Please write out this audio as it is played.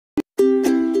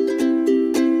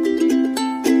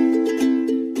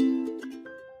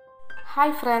Hi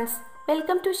friends,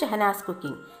 welcome to Shahanas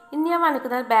cooking. In this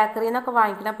video, bakery and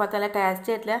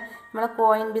tasty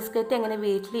coin biscuit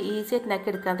easy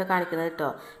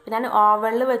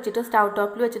oven stove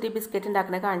top biscuit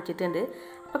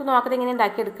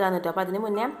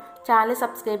channel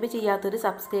subscribe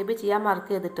subscribe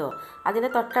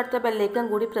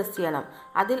press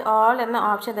all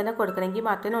option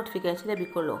notification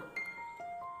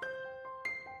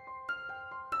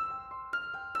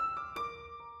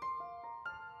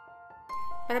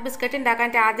biscuit in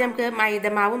Dakan Tadam Maida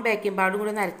Mavum baking powder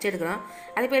and Archedra.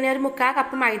 And the penny muka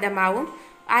cup Maida Mavum,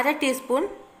 add a teaspoon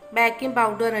baking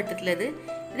powder and a leather.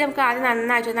 Them card and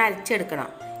night and Archedra.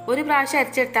 Uri brush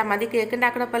at Chetamadi cake and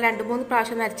Dakapal and moon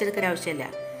brush and Archedra Australia.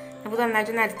 And put on night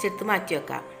and Arched to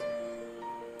Matioka.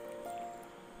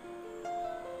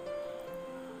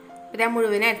 With a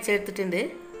moving at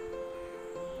Chertinde.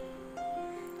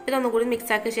 With on the good mix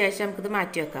shasham to the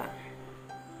Matioka.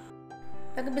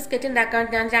 Biscuit in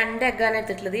Dakan, and egg and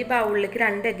a bowl like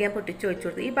and again put it to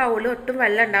the bowl to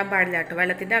well and down badilla,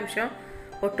 while at the damn show,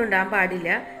 or to down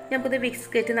badilla, then put the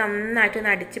biscuit in a night and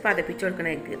add chip at the picture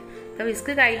connected. The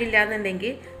biscuit I did than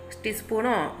dengue, teaspoon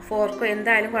or fork in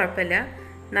the island warpella,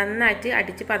 none night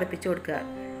at chip at the picture.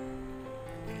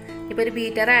 You put a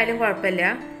beater island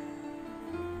warpella.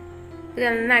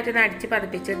 Night and add chip at the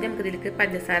picture, them could look at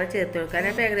Panjasara Chertok,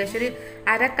 and actually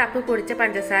add a cup of Puricha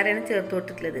Panjasara and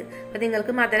Chertok leather. But the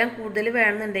Uncle Mother and Put deliver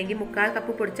and Dengi Muka,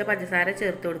 Kapu Puricha Panjasara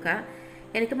Chertoka,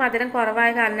 and Mother and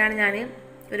Korava Garnani,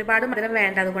 Ribado Mother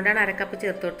and Vanda, the Gondan a cup of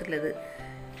Chertok leather.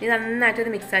 This is night of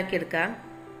the mixer kirka.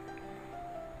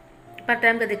 But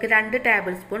I'm the 2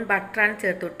 tablespoon butter and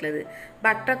chertot leather.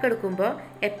 Butter Kurkumbo,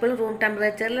 apple room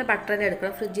temperature, butter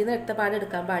and fridge in the Pada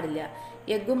Cambadilla.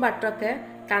 Egum butter.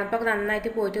 Tanpak nannayittu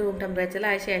poittu room temperature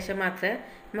ആയ ശേഷം മാത്രമേ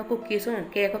നമ്മൾ കുക്കീസും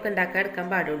കേക്കൊക്കെ ഉണ്ടാക്കാൻ എടുക്കാൻ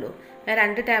പാടുള്ളൂ. ഞാൻ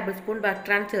 2 tablespoon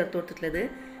ബട്ടറാണ് ചേർത്ത് കൊടുത്തിട്ടുള്ളത്.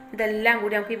 ഇതെല്ലാം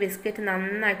കൂടി നമുക്ക് ഈ ബിസ്ക്കറ്റ്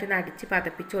നന്നായിട്ട് അടിച്ച്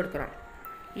പതപ്പിച്ച് കൊടുക്കണം.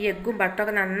 ഈ എഗ്ഗും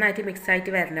ബട്ടറൊക്കെ നന്നായിട്ട് മിക്സ്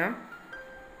ആയിട്ട് വരണം.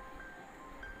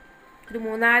 ഒരു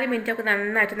 3-4 മിനിറ്റ് ഒക്കെ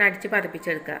നന്നായിട്ട് അടിച്ച്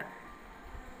പതപ്പിച്ചെടുക്കുക.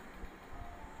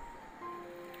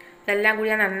 ഇതെല്ലാം കൂടി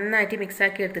ഞാൻ നന്നായിട്ട് മിക്സ്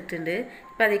ആക്കി എടുത്തിട്ടുണ്ട്.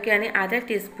 ഇപ്പോൾ അതിലേക്കാണ് 1/2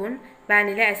 ടീസ്പൂൺ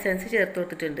വാനില എസൻസ് ചേർത്ത്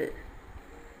കൊടുത്തിട്ടുണ്ട്.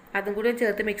 അതും കൂടി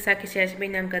ചേർത്ത് മിക്സ് ആക്കിയ ശേഷം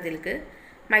പിന്നെ നമുക്ക് അതിലേക്ക്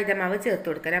മൈദമാവ് ചേർത്ത്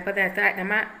കൊടുക്കാം. അപ്പോൾ നേരത്തെ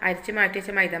നമ്മൾ അരിച്ച് മാറ്റി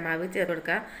വെച്ച മൈദമാവ് ചേർത്ത്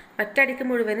കൊടുക്കുക. ഒറ്റയടിക്ക്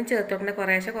മുഴുവനും ചേർത്ത് കൊടുക്കണം.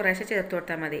 കുറേശ്ശെ ചേർത്ത്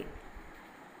കൊടുത്താൽ മതി.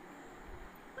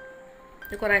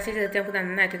 ഇത് കുറേശ്ശെ ചേർത്ത് നമുക്ക്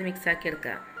നന്നായിട്ട് മിക്സ് ആക്കി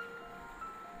എടുക്കാം.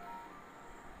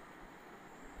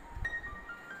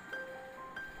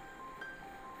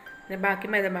 പിന്നെ ബാക്കി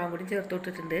മൈദമാവും കൂടി ചേർത്ത്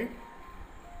കൊടുത്തിട്ടുണ്ട്.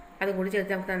 അതും കൂടി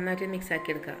ചേർത്ത് നമുക്ക് നന്നായിട്ട് മിക്സ്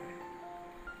ആക്കി എടുക്കാം.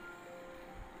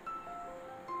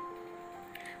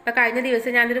 അപ്പോൾ കഴിഞ്ഞ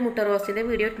ദിവസം ഞാനൊരു മുട്ട റോസ്റ്റിൻ്റെ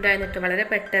വീഡിയോ ഇട്ടുണ്ടായിരുന്നു. വളരെ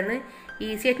പെട്ടെന്ന്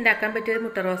ഈസി ആയിട്ട് ഉണ്ടാക്കാൻ പറ്റിയൊരു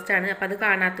മുട്ട റോസ്റ്റാണ്. അപ്പോൾ അത്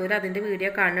കാണാത്തവർ അതിൻ്റെ വീഡിയോ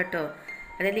കാണണം കേട്ടോ.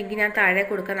 അതിൻ്റെ ലിങ്ക് ഞാൻ താഴെ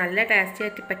കൊടുക്കാം. നല്ല ടേസ്റ്റി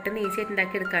ആയിട്ട് പെട്ടെന്ന് ഈസി ആയിട്ട്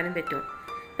ഉണ്ടാക്കി എടുക്കാനും പറ്റും.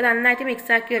 അപ്പോൾ നന്നായിട്ട്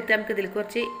മിക്സ് ആക്കി എടുത്ത് നമുക്ക് ഇതിൽ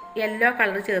കുറച്ച് യെല്ലോ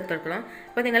കളർ ചേർത്ത് കൊടുക്കണം.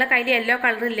 അപ്പോൾ നിങ്ങളുടെ കയ്യിൽ യെല്ലോ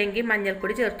കളർ ഇല്ലെങ്കിൽ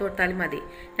മഞ്ഞൾപ്പൊടി ചേർത്ത് കൊടുത്താലും മതി.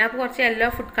 ഞാൻ ഇപ്പോൾ കുറച്ച് യെല്ലോ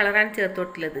ഫുഡ് കളറാണ് ചേർത്ത്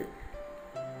കൊടുത്തുള്ളത്.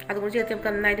 അതുകൂടി ചേർത്ത്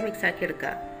നമുക്ക് നന്നായിട്ട് മിക്സ് ആക്കി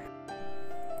എടുക്കാം.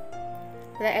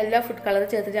 യെല്ലോ ഫുഡ് കളർ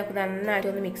ചേർത്തിട്ട് നമുക്ക് നന്നായിട്ട്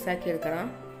ഒന്ന് മിക്സ് ആക്കി എടുക്കണം.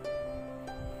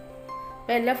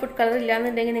 അപ്പോൾ എല്ലാ ഫുഡ് കളർ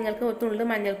ഇല്ലാന്നുണ്ടെങ്കിൽ നിങ്ങൾക്ക് ഒരു തുള്ളി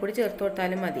മഞ്ഞൾപ്പൊടി ചേർത്ത്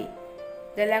കൊടുത്താലും മതി.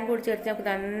 ഇതെല്ലാം കൂടി ചേർത്ത് നമുക്ക്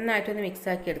നന്നായിട്ടൊന്ന് മിക്സ്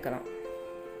ആക്കി എടുക്കണം.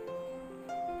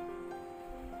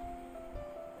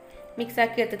 മിക്സ്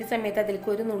ആക്കി എടുത്തിട്ട് സമയത്ത്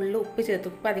അതിലേക്ക് ഒരു നുള്ളു ഉപ്പ് ചേർത്ത്,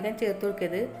 ഉപ്പ് അധികം ചേർത്ത്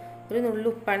കൊടുക്കരുത്. ഒരു നുള്ളു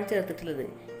ഉപ്പാണ് ചേർത്തിട്ടുള്ളത്.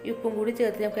 ഈ ഉപ്പും കൂടി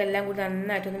ചേർത്ത് നമുക്ക് എല്ലാം കൂടി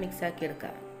നന്നായിട്ടൊന്ന് മിക്സ് ആക്കി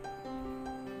എടുക്കാം.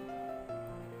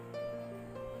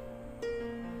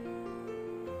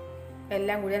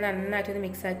 എല്ലാം കൂടി നന്നായിട്ടൊന്ന്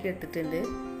മിക്സ് ആക്കി എടുത്തിട്ടുണ്ട്.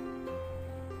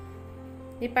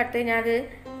 ഈ പട്ട് ഞാനത്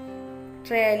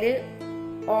ട്രേയിൽ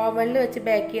ഓവനിൽ വെച്ച്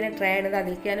ബേക്ക് ചെയ്യുന്ന ട്രേ ആണ്.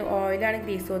 അതിലേക്ക് ഞാൻ ഓയിലാണ്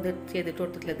ഗ്രീസ് ചെയ്തിട്ട്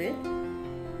കൊടുത്തിട്ടുള്ളത്.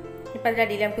 ഇപ്പം അതിൻ്റെ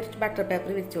അടിയിൽ നമുക്ക് കുറച്ച് ബട്ടർ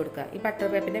പേപ്പർ വിരിച്ച് കൊടുക്കുക. ഈ ബട്ടർ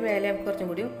പേപ്പറിൻ്റെ മേലെ നമുക്ക് കുറച്ചും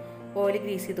കൂടി ഓയിൽ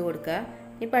ഗ്രീസ് ചെയ്ത് കൊടുക്കുക.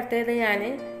 ഈ പട്ടത് ഞാൻ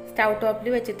സ്റ്റൗ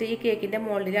ടോപ്പിൽ വെച്ചിട്ട് ഈ കേക്കിൻ്റെ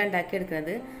മോൾഡിലാണ്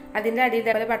ഉണ്ടാക്കിയെടുക്കുന്നത്. അതിൻ്റെ അടിയിൽ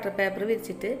അതേപോലെ ബട്ടർ പേപ്പർ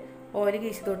വിരിച്ചിട്ട് ഓയിൽ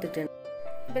ഗ്രീസ് ചെയ്ത് കൊടുത്തിട്ടുണ്ട്.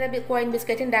 ഇപ്പോൾ കോയിൻ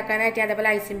ബിസ്ക്കറ്റ് ഉണ്ടാക്കാനായിട്ട് അതേപോലെ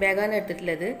ഐസിംഗ് ബാഗാണ്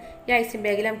എടുത്തിട്ടുള്ളത്. ഈ ഐസിംഗ്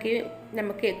ബാഗിൽ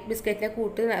നമുക്ക് ബിസ്ക്കറ്റിൻ്റെ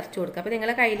കൂട്ട് നിറച്ച് കൊടുക്കാം. അപ്പോൾ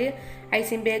നിങ്ങളുടെ കയ്യിൽ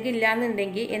ഐസിംഗ് ബാഗ്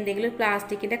ഇല്ലയെന്നുണ്ടെങ്കിൽ എന്തെങ്കിലും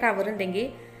പ്ലാസ്റ്റിക്കിൻ്റെ കവർ ഉണ്ടെങ്കിൽ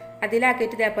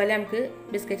അതിലാക്കിയിട്ട് ഇതേപോലെ നമുക്ക്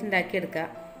ബിസ്ക്കറ്റ് ഉണ്ടാക്കിയെടുക്കാം.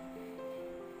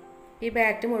 ഈ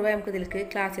ബാറ്റ് മുഴുവൻ നമുക്ക് ഇതിലേക്ക്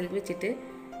ഗ്ലാസ്സിലേക്ക് വെച്ചിട്ട്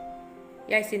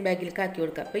ഈ ഐസിംഗ് ബാഗിലേക്ക് ആക്കി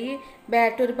കൊടുക്കാം. അപ്പോൾ ഈ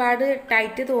ബാറ്റ് ഒരുപാട്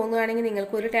ടൈറ്റ് തോന്നുകയാണെങ്കിൽ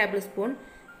നിങ്ങൾക്ക് 1 ടേബിൾ സ്പൂൺ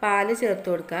പാല് ചേർത്ത്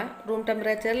കൊടുക്കുക. റൂം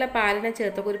ടെമ്പറേച്ചറിലെ പാലിനെ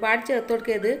ചേർത്ത് ഒരുപാട് ചേർത്ത്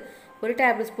കൊടുക്കരുത്. 1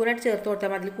 ടേബിൾ സ്പൂണായിട്ട് ചേർത്ത്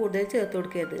കൊടുത്താൽ അതിൽ കൂടുതൽ ചേർത്ത്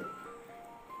കൊടുക്കരുത്.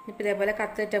 ഇപ്പോൾ ഇതേപോലെ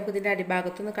കത്തിട്ട് നമുക്ക് ഇതിൻ്റെ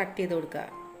അടിഭാഗത്തൊന്ന് കട്ട് ചെയ്ത് കൊടുക്കുക.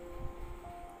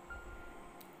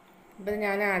 ഇപ്പോൾ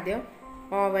ഞാൻ ആദ്യം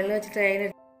ഓവനിൽ വെച്ച് ട്രെയിൻ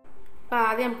അപ്പോൾ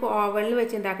ആദ്യം നമുക്ക് ഓവനിൽ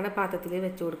വെച്ച് ഉണ്ടാക്കുന്ന പാത്രത്തിൽ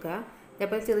വെച്ച് കൊടുക്കുക.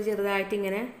 അതേപോലെ ചെറുതായിട്ട്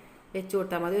ഇങ്ങനെ വെച്ച്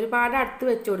കൊടുത്താൽ മതി. ഒരുപാട് അടുത്ത്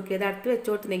വെച്ച് കൊടുക്കുക. അടുത്ത് വെച്ച്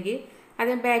കൊടുത്തിട്ടുണ്ടെങ്കിൽ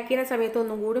അതിന് ബേക്ക് ചെയ്യുന്ന സമയത്ത്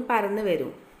ഒന്നും കൂടി പരന്ന്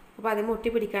വരും. അപ്പോൾ അതിന് മുട്ടി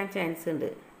പിടിക്കാൻ ചാൻസ് ഉണ്ട്.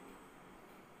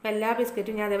 അപ്പോൾ എല്ലാ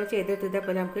ബിസ്ക്കറ്റും ഞാൻ അതേപോലെ ചെയ്തെടുത്തിട്ട്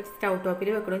അപ്പോൾ നമുക്ക് സ്റ്റൗ ടോപ്പിൽ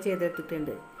വെക്കണം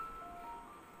ചെയ്തെടുത്തിട്ടുണ്ട്.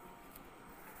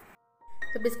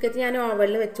 അപ്പോൾ ബിസ്ക്കറ്റ് ഞാൻ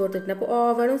ഓവനിൽ വെച്ച് കൊടുത്തിട്ടുണ്ട്. അപ്പോൾ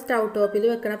ഓവനും സ്റ്റൗ ടോപ്പിൽ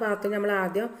വെക്കണ പാത്രം നമ്മൾ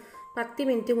ആദ്യം 10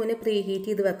 മിനിറ്റ് മുന്നേ പ്രീ ഹീറ്റ്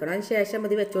ചെയ്ത് വെക്കണം. അതിന് ശേഷം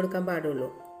അത് വെച്ച് കൊടുക്കാൻ പാടുള്ളൂ.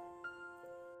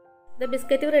 ഇത്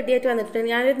ബിസ്ക്കറ്റ് റെഡി ആയിട്ട് വന്നിട്ടുണ്ട്.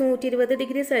 ഞാനൊരു 120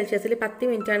 ഡിഗ്രി സെൽഷ്യസിൽ 10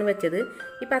 മിനിറ്റാണ് വെച്ചത്.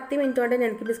 ഈ 10 മിനിറ്റ് കൊണ്ട്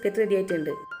എനിക്ക് ബിസ്ക്കറ്റ് റെഡി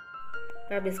ആയിട്ടുണ്ട്.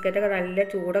 അപ്പോൾ ആ ബിസ്ക്കറ്റൊക്കെ നല്ല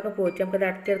ചൂടൊക്കെ പോയിട്ട് നമുക്കത്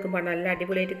അടച്ചെടുക്കുമ്പോൾ നല്ല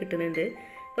അടിപൊളിയായിട്ട് കിട്ടുന്നുണ്ട്.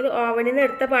 അപ്പോൾ ഓവനിൽ നിന്ന്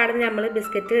എടുത്ത പാടുന്ന നമ്മൾ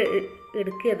ബിസ്ക്കറ്റ്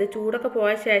എടുക്കരുത്. ചൂടൊക്കെ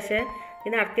പോയ ശേഷം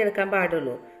ഇതിന് അടച്ചെടുക്കാൻ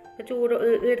പാടുള്ളൂ. അപ്പോൾ ചൂട്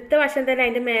എടുത്ത വശം തന്നെ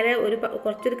അതിൻ്റെ മേലെ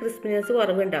കുറച്ചൊരു ക്രിസ്പിനെസ്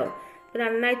കുറവുണ്ടാവും. അപ്പോൾ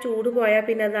നന്നായി ചൂട് പോയാൽ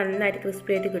പിന്നെ അത് നന്നായിട്ട്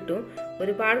ക്രിസ്പി ആയിട്ട് കിട്ടും.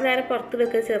 ഒരുപാട് നേരം പുറത്ത്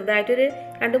വെക്കുക. ചെറുതായിട്ടൊരു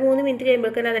 2-3 മിനിറ്റ്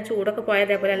കഴിയുമ്പോഴേക്കും നല്ല ചൂടൊക്കെ പോയാൽ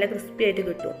അതേപോലെ നല്ല ക്രിസ്പി ആയിട്ട്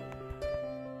കിട്ടും.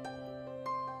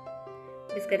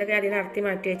 ബിസ്ക്കറ്റൊക്കെ അതിന് അടത്തി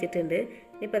മാറ്റി വെച്ചിട്ടുണ്ട്.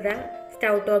 ഇപ്പോൾ ഇതാ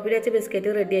സ്റ്റൗ ടോപ്പിൽ വെച്ച ബിസ്ക്കറ്റ്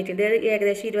റെഡി ആയിട്ടുണ്ട്.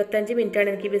 ഏകദേശം 25 മിനിറ്റാണ്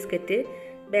എനിക്ക് ഈ ബിസ്ക്കറ്റ്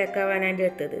ബേക്കാവാനായിട്ട്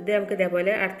എടുത്തത്. ഇത് നമുക്ക്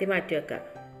ഇതേപോലെ അടത്തി മാറ്റി വെക്കാം.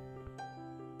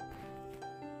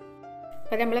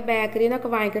 അപ്പോൾ നമ്മൾ ബേക്കറിയിൽ നിന്നൊക്കെ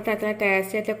വാങ്ങിക്കുന്ന തരത്തിലുള്ള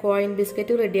ടേസ്റ്റ് ആയിട്ടുള്ള കോയിൻ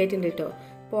ബിസ്ക്കറ്റ് റെഡി ആയിട്ടുണ്ട് കേട്ടോ.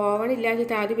 അപ്പോൾ ഓവൺ ഇല്ലാതെ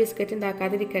ആദ്യം ബിസ്ക്കറ്റ്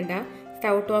ഉണ്ടാക്കാതിരിക്കേണ്ട.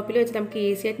 സ്റ്റൗ ടോപ്പിൽ വെച്ച് നമുക്ക്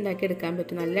ഈസി ആയിട്ട് ഉണ്ടാക്കി എടുക്കാൻ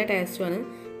പറ്റും. നല്ല ടേസ്റ്റുമാണ്.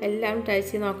 എല്ലാവരും ട്രൈ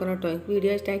ചെയ്ത് നോക്കണം കേട്ടോ.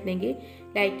 വീഡിയോ ഇഷ്ടമായിട്ടുണ്ടെങ്കിൽ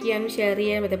ലൈക്ക് ചെയ്യാനും ഷെയർ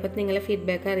ചെയ്യാനും അതേപോലെ നിങ്ങളുടെ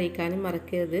ഫീഡ്ബാക്ക് അറിയിക്കാനും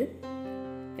മറക്കരുത്.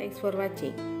 Thanks for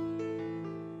watching.